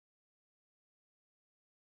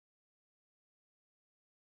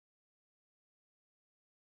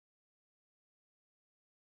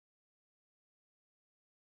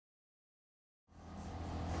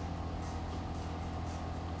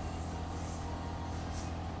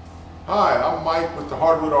Hi, I'm Mike with the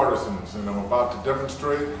Hardwood Artisans, and I'm about to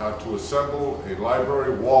demonstrate how to assemble a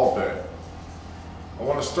library wall bed. I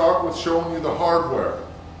want to start with showing you the hardware.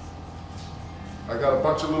 I got a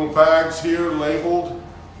bunch of little bags here labeled,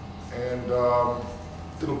 and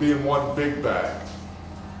it'll be in one big bag.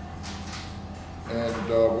 And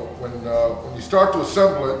when you start to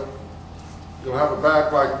assemble it, you'll have a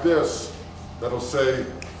bag like this that'll say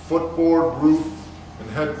footboard, roof, and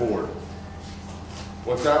headboard.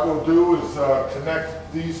 What that will do is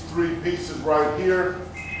connect these three pieces right here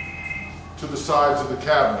to the sides of the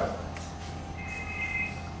cabinet.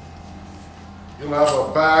 You'll have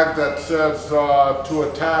a bag that says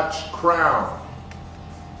to attach crown.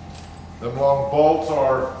 Them long bolts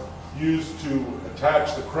are used to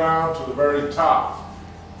attach the crown to the very top.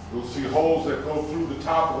 You'll see holes that go through the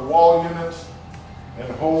top of the wall units and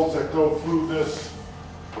holes that go through this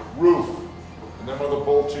roof. And them are the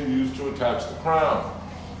bolts you use to attach the crown.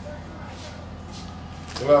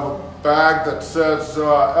 You'll have a bag that says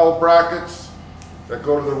L brackets that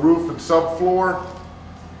go to the roof and subfloor.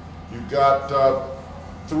 You've got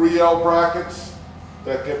 3 L brackets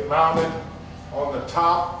that get mounted on the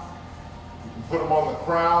top. You can put them on the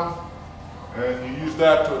crown, and you use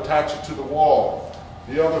that to attach it to the wall.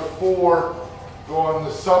 The other 4 go on the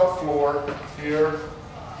subfloor here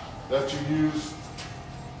that you use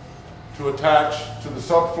to attach to the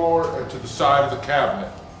subfloor and to the side of the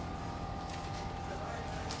cabinet.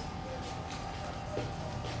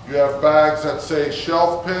 You have bags that say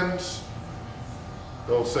shelf pins.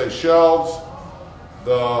 They'll say shelves.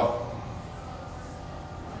 The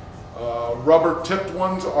rubber tipped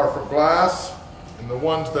ones are for glass, and the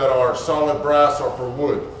ones that are solid brass are for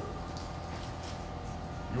wood.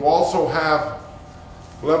 You also have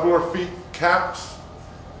leveler feet caps.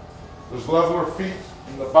 There's leveler feet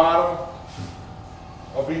in the bottom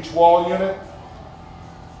of each wall unit,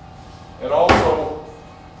 and also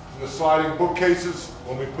in the sliding bookcases,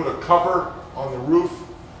 when we put a cover on the roof,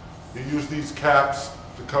 you use these caps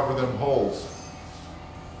to cover them holes.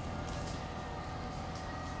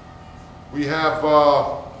 We have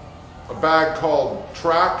a bag called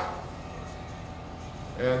track,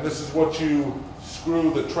 and this is what you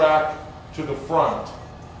screw the track to the front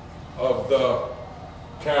of the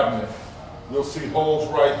cabinet. You'll see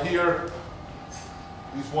holes right here.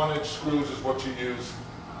 These 1-inch screws is what you use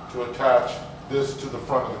to attach this to the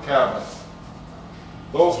front of the cabinet.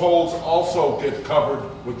 Those holes also get covered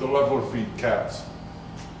with the leveler feet caps.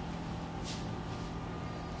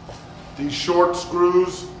 These short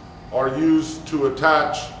screws are used to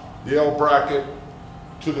attach the L bracket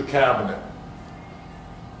to the cabinet.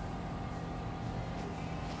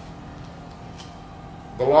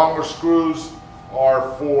 The longer screws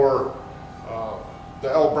are for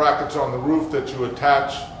the L brackets on the roof that you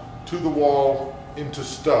attach to the wall into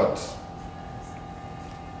studs.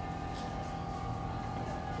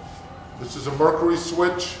 This is a mercury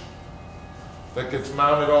switch that gets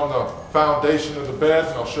mounted on the foundation of the bed,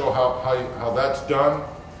 and I'll show how that's done.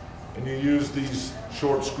 And you use these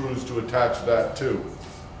short screws to attach that too.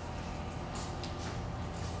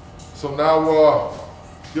 So now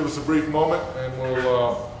give us a brief moment and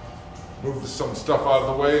we'll move some stuff out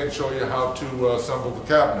of the way and show you how to assemble the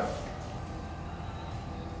cabinet.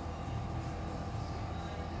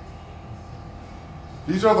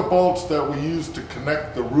 These are the bolts that we use to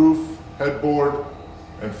connect the roof, headboard,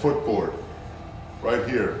 and footboard. Right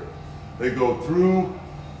here. They go through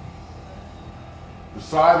the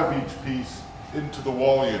side of each piece into the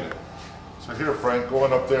wall unit. So here, Frank, go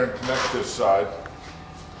on up there and connect this side.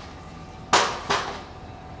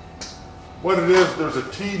 What it is, there's a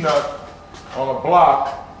T-nut on a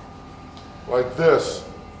block like this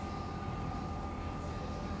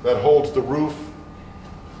that holds the roof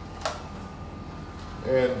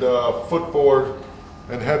and footboard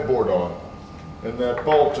and headboard on. And that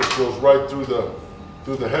bolt just goes right through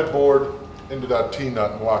the headboard into that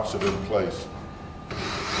T-nut and locks it in place.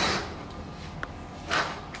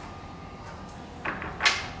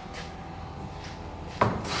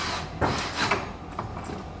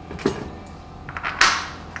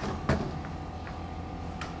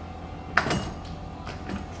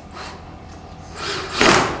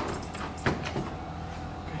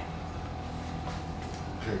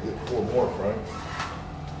 Okay, get 4 more, Frank.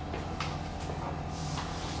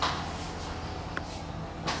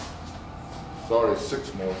 Sorry,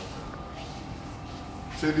 6 more.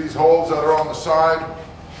 See these holes that are on the side?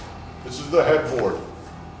 This is the headboard.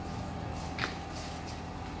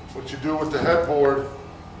 What you do with the headboard,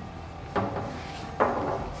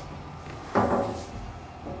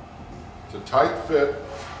 it's a tight fit.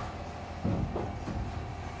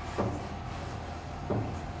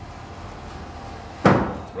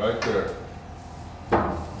 right there.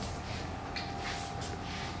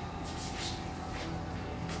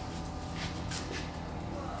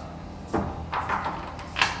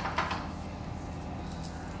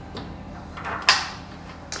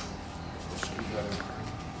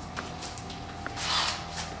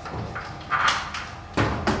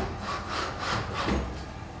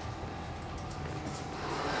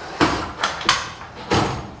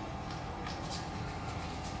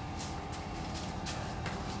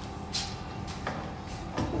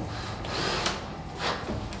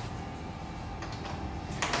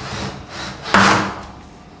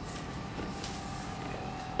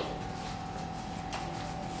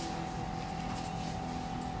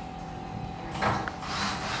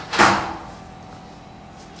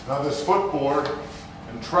 Now this footboard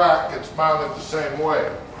and track gets mounted the same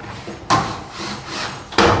way.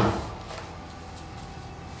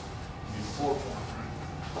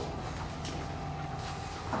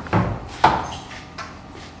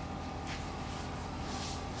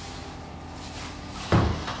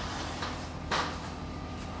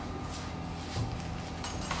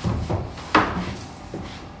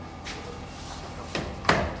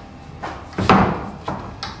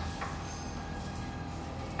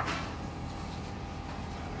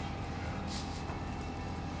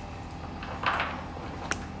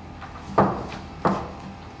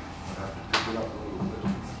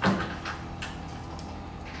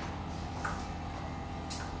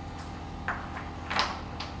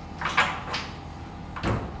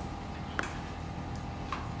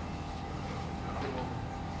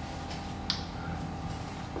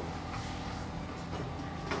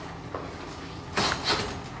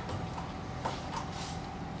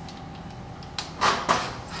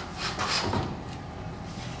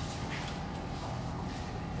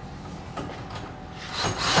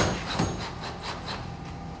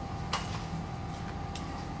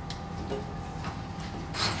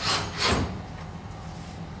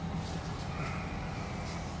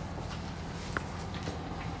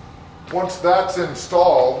 Once that's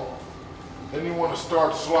installed, then you want to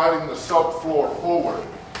start sliding the subfloor forward.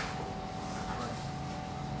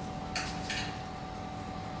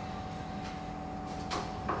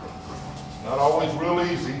 Not always real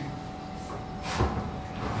easy,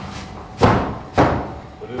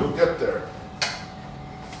 but it'll get there.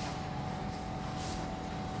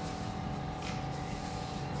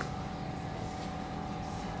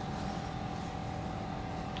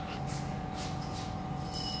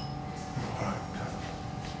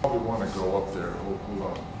 Probably want to go up there. Hold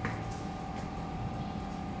on.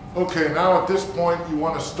 Okay, now at this point you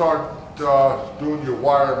want to start doing your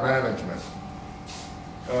wire management.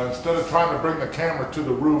 Instead of trying to bring the camera to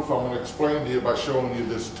the roof, I'm going to explain to you by showing you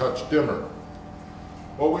this touch dimmer.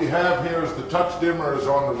 What we have here is the touch dimmer is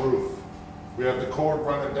on the roof. We have the cord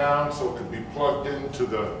running down so it can be plugged into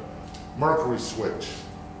the mercury switch.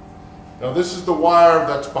 Now this is the wire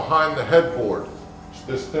that's behind the headboard. It's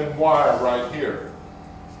this thin wire right here.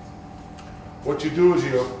 What you do is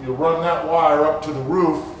you run that wire up to the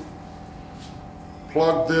roof,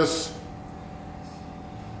 plug this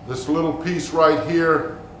little piece right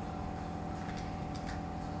here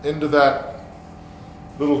into that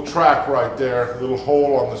little track right there, little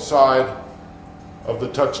hole on the side of the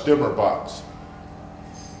touch dimmer box.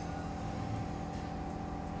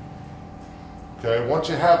 Okay, once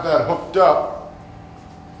you have that hooked up,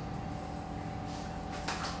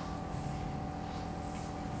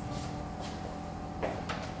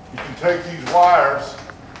 you can take these wires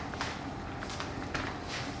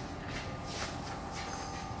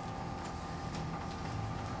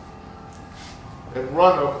and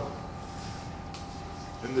run them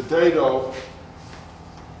in the dado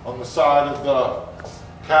on the side of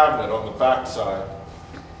the cabinet, on the back side,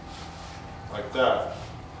 like that,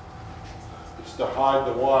 just to hide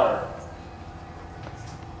the wire.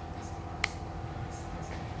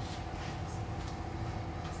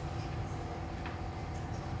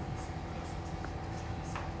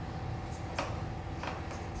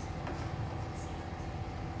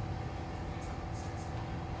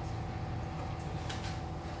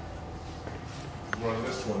 Run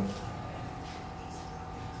this one.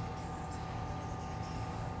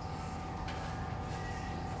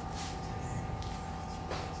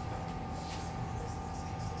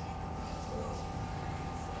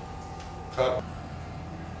 Cut.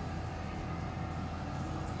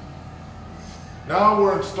 Now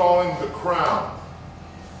we're installing the crown.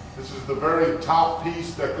 This is the very top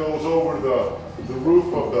piece that goes over the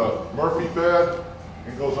roof of the Murphy bed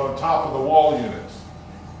and goes on top of the wall units.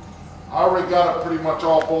 I already got it pretty much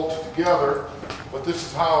all bolted together, but this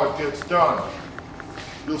is how it gets done.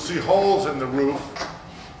 You'll see holes in the roof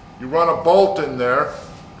You run a bolt in there,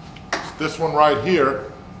 it's this one right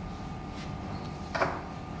here.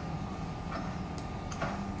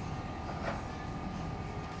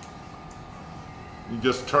 You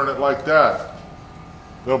just turn it like that.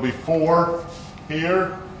 There'll be 4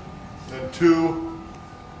 here, and 2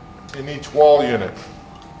 in each wall unit.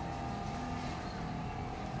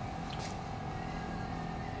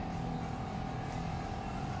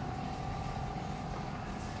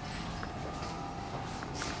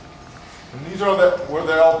 And these are where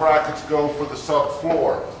the L brackets go for the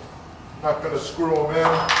subfloor. I'm not going to screw them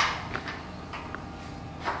in,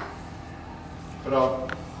 but I'll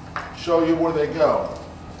show you where they go.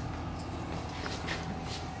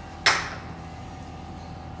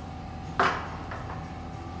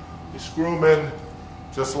 You screw them in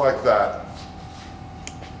just like that.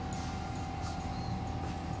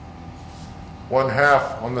 One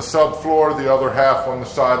half on the subfloor, the other half on the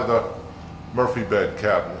side of the Murphy bed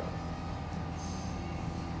cabinet.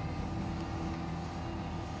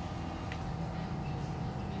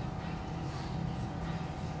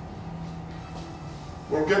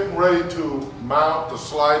 We're getting ready to mount the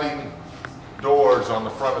sliding doors on the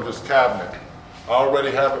front of this cabinet. I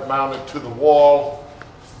already have it mounted to the wall,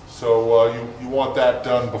 so you want that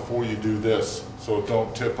done before you do this, so it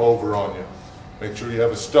don't tip over on you. Make sure you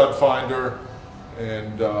have a stud finder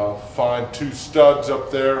and find 2 studs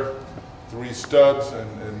up there, 3 studs,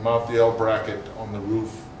 and mount the L bracket on the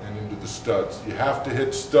roof and into the studs. You have to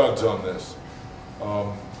hit studs on this.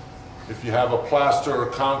 If you have a plaster or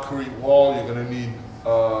concrete wall, you're going to need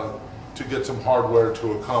to get some hardware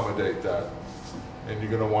to accommodate that. And you're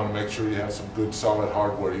going to want to make sure you have some good solid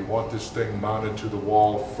hardware. You want this thing mounted to the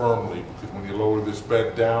wall firmly, because when you lower this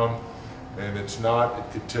bed down and it's not,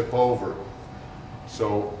 it could tip over.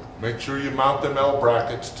 So make sure you mount them L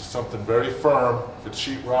brackets to something very firm. If it's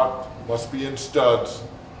sheetrock, it must be in studs.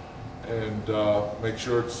 And make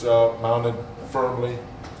sure it's mounted firmly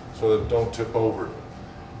so that it don't tip over.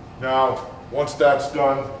 Now, once that's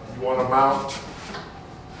done, you want to mount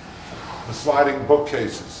the sliding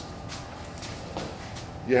bookcases.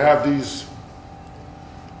 You have these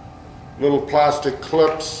little plastic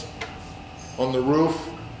clips on the roof,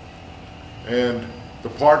 and the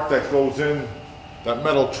part that goes in, that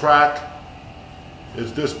metal track,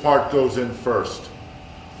 is this part goes in first.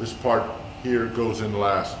 This part here goes in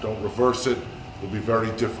last. Don't reverse it. It'll be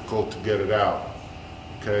very difficult to get it out.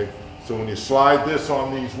 Okay? So when you slide this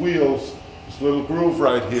on these wheels, this little groove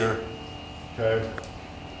right here, okay?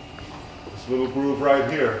 This little groove right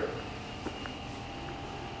here.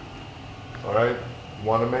 All right? You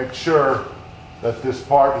want to make sure that this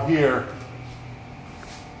part here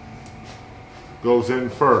goes in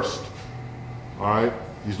first. All right?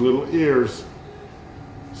 These little ears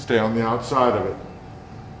stay on the outside of it,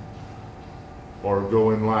 or go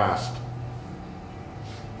in last.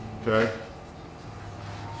 Okay?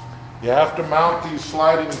 You have to mount these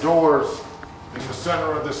sliding doors in the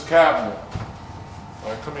center of this cabinet. All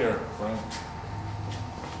right, come here, Frank.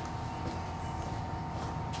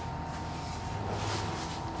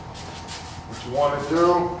 What you want to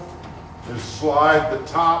do is slide the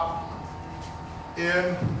top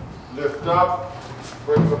in, lift up,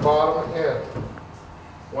 bring the bottom in.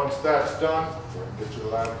 Once that's done, get your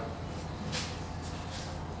ladder.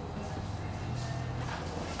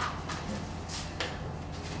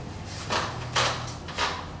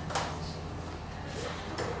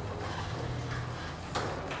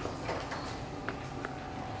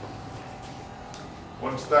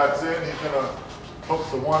 Once that's in, he's going to hook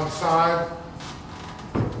the one side.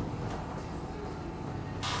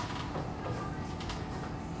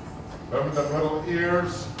 Remember the little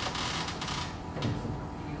ears?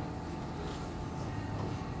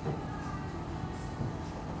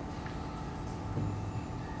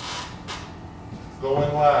 Go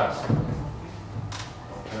in last.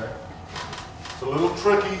 Okay. It's a little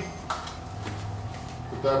tricky,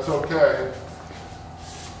 but that's okay.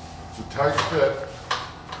 It's a tight fit.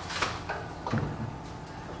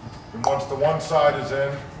 And once the one side is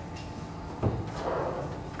in,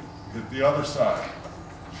 get the other side.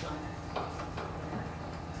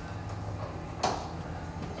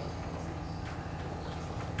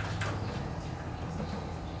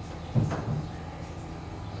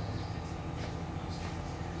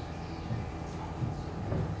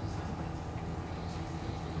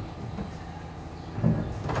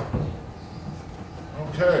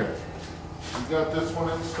 Okay, you got this one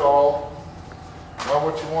installed. Now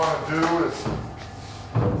what you want to do is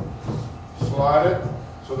slide it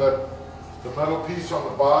so that the metal piece on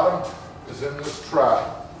the bottom is in this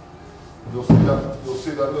trap. You'll see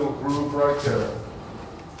that little groove right there.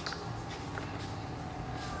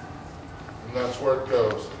 And that's where it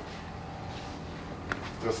goes.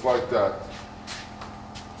 Just like that.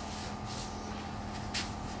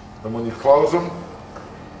 And when you close them,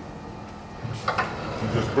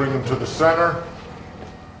 you just bring them to the center.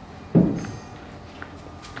 And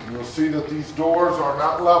you'll see that these doors are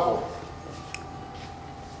not level.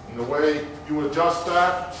 And the way you adjust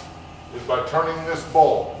that is by turning this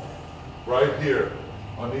bolt right here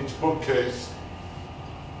on each bookcase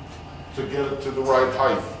to get it to the right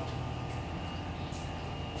height.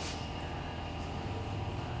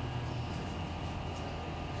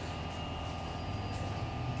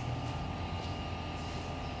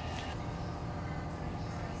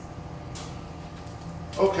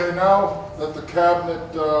 Okay, now that the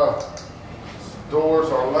cabinet doors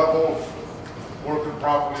are level, working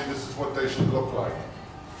properly, this is what they should look like.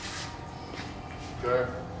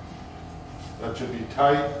 Okay? That should be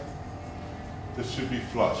tight. This should be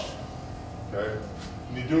flush. Okay?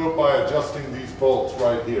 And you do it by adjusting these bolts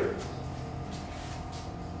right here.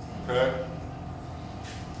 Okay?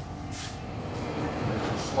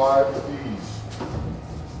 And slide with ease.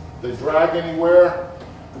 If they drag anywhere,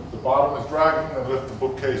 the bottom is dragging, and lift the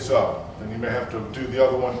bookcase up. Then you may have to do the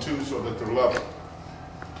other one too so that they're level.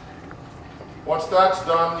 Once that's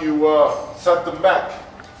done, you set the mech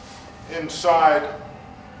inside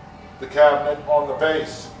the cabinet on the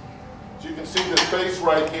base. As you can see, this base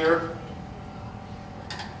right here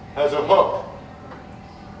has a hook.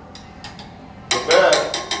 The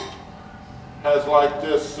bed has like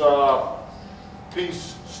this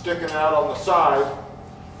piece sticking out on the side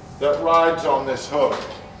that rides on this hook.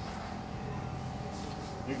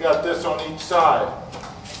 You got this on each side,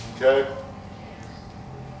 okay?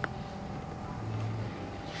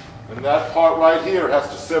 And that part right here has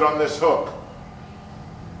to sit on this hook.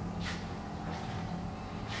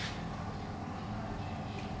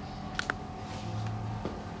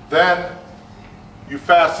 Then you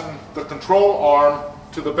fasten the control arm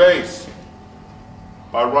to the base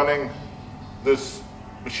by running this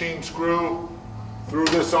machine screw through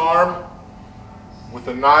this arm with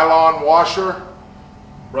a nylon washer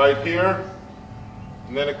right here,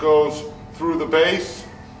 and then it goes through the base,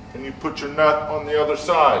 and you put your nut on the other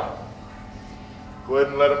side. Go ahead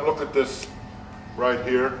and let him look at this right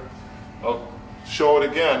here. I'll show it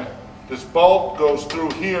again. This bolt goes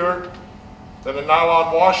through here, then a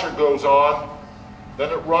nylon washer goes on, then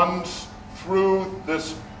it runs through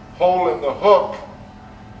this hole in the hook,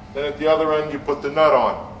 then at the other end you put the nut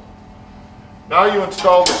on. Now you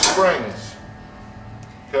install the springs.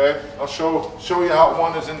 Okay, I'll show you how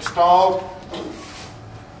one is installed.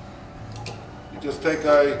 You just take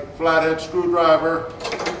a flathead screwdriver,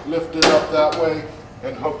 lift it up that way,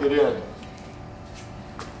 and hook it in.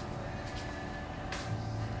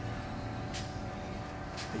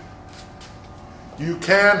 You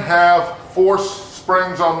can have 4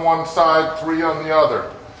 springs on one side, 3 on the other.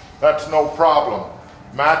 That's no problem.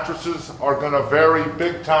 Mattresses are going to vary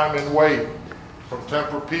big time in weight, from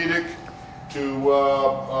Tempur-Pedic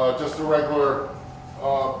to just a regular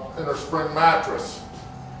inner spring mattress.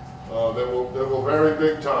 They will vary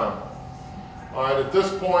big time. All right, at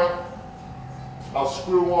this point, I'll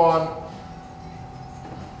screw on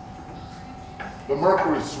the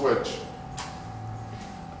mercury switch.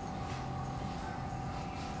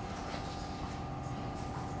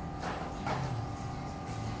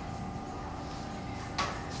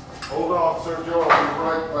 Hold on, Sergio, I'll be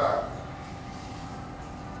right back.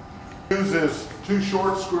 Uses 2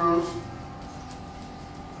 short screws.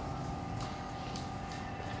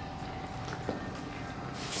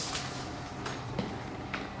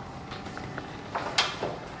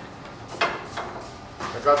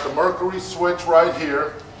 I got the mercury switch right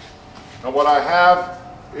here. And what I have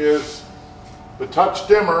is the touch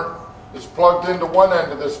dimmer is plugged into one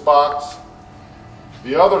end of this box.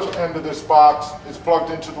 The other end of this box is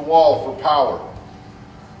plugged into the wall for power.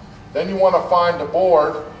 Then you want to find a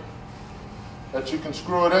board that you can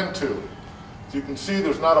screw it into. As you can see,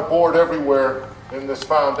 there's not a board everywhere in this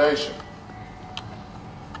foundation.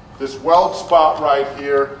 This weld spot right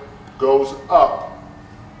here goes up.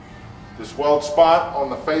 This weld spot on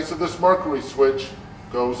the face of this mercury switch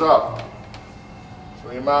goes up.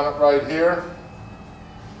 So you mount it right here,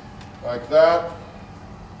 like that.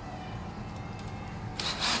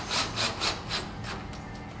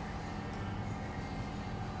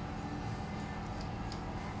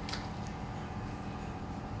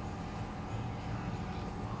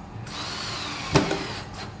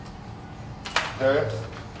 Okay.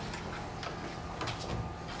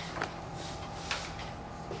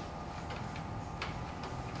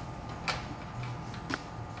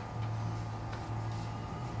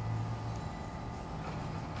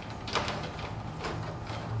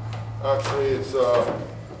 Actually, it's a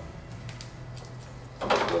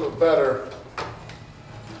little better.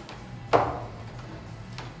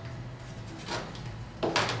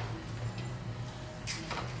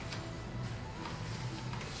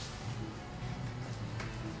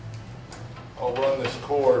 I'll run this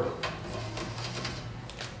cord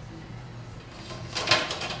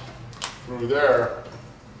through there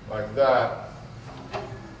like that.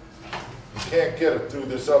 You can't get it through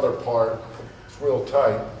this other part. It's real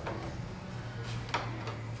tight.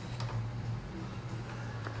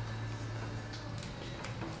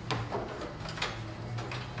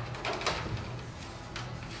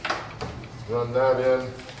 Run that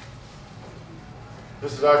in.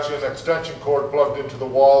 This is actually an extension cord plugged into the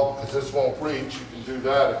wall because this won't reach. You can do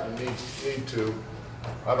that if you need to.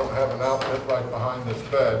 I don't have an outlet right behind this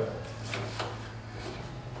bed.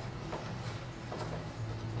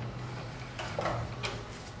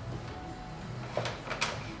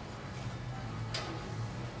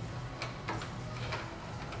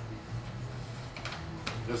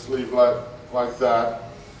 Just leave like that.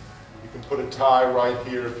 You can put a tie right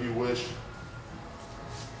here if you wish.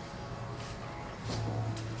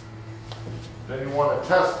 Then you want to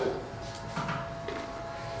test it.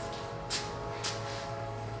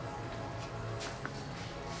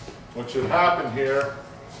 What should happen here,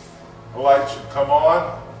 the light should come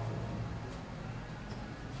on.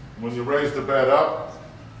 When you raise the bed up,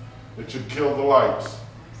 it should kill the lights.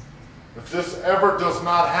 If this ever does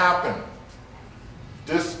not happen,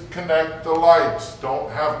 disconnect the lights. Don't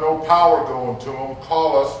have no power going to them.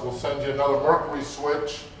 Call us. We'll send you another mercury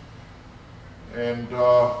switch, and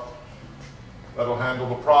that'll handle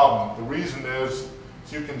the problem. The reason is,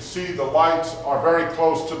 as you can see, the lights are very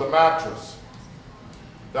close to the mattress.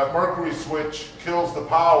 That mercury switch kills the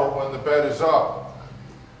power when the bed is up.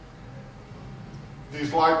 If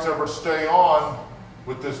these lights ever stay on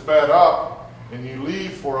with this bed up and you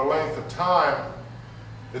leave for a length of time,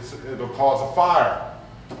 it'll cause a fire.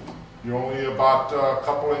 You're only about a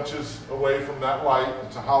couple inches away from that light.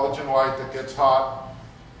 It's a halogen light that gets hot.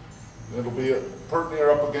 It'll be pretty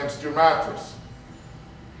near up against your mattress.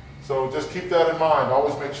 So just keep that in mind.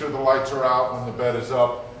 Always make sure the lights are out when the bed is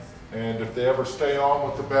up. And if they ever stay on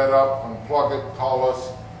with the bed up, unplug it, call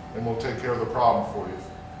us, and we'll take care of the problem for you.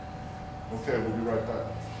 Okay, we'll be right back.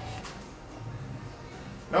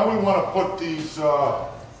 Now we want to put these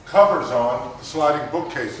covers on, the sliding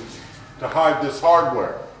bookcases, to hide this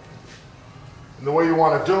hardware. And the way you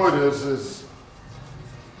want to do it is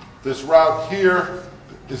this route here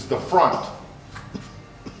is the front.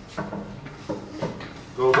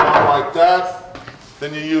 Goes on like that.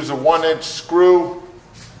 Then you use a 1-inch screw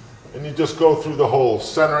and you just go through the hole,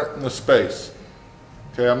 center it in the space.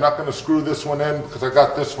 Okay, I'm not going to screw this one in because I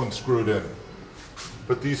got this one screwed in.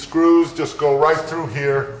 But these screws just go right through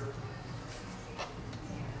here,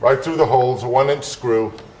 right through the holes, a 1-inch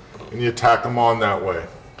screw, and you tack them on that way.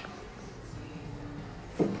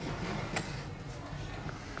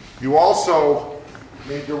 You also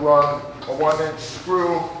need to run a 1-inch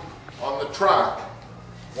screw on the track,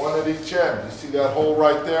 one at each end. You see that hole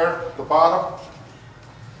right there at the bottom?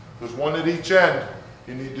 There's one at each end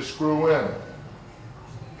you need to screw in.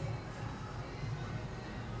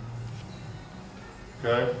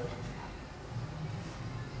 Okay?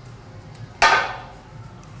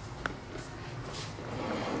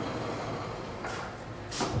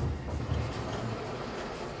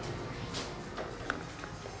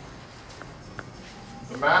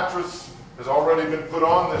 The mattress has already been put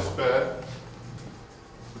on this bed.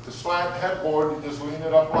 With the slant headboard, you just lean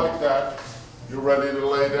it up like that. You're ready to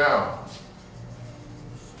lay down.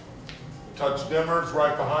 Touch dimmers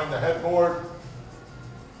right behind the headboard.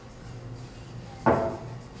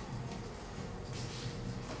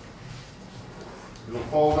 It'll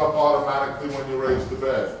fold up automatically when you raise the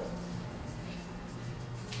bed.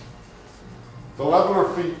 The leveler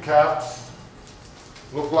feet caps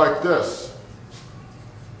look like this.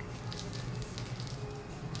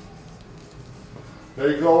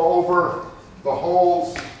 They go over the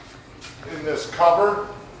holes in this cover.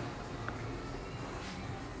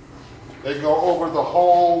 They go over the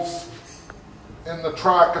holes in the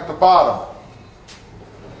track at the bottom.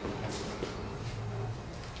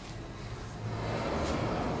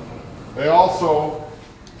 They also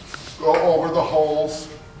go over the holes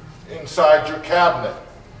inside your cabinet.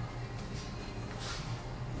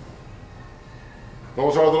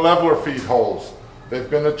 Those are the leveler feet holes. They've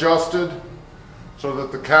been adjusted so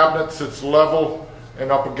that the cabinet sits level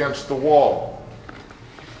and up against the wall.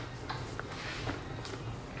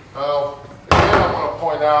 Now, again, I want to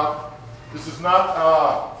point out, this is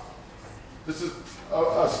not, this is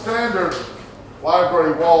a standard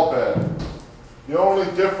library wall bed. The only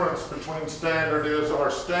difference between standard is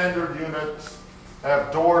our standard units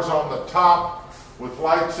have doors on the top with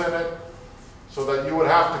lights in it, so that you would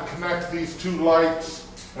have to connect these two lights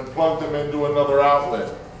and plug them into another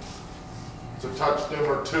outlet. It's a touch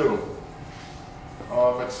dimmer too.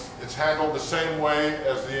 It's handled the same way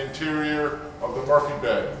as the interior of the Murphy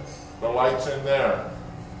bed. The light's in there.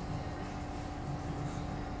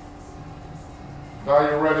 Now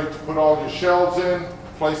you're ready to put all your shelves in,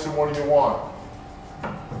 place them where you want.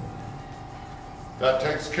 That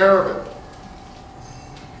takes care of it.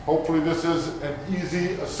 Hopefully this is an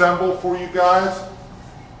easy assemble for you guys.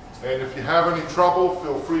 And if you have any trouble,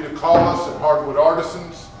 feel free to call us at Hardwood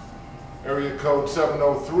Artisans, area code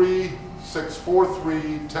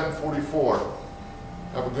 703-643-1044.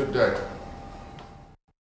 Have a good day.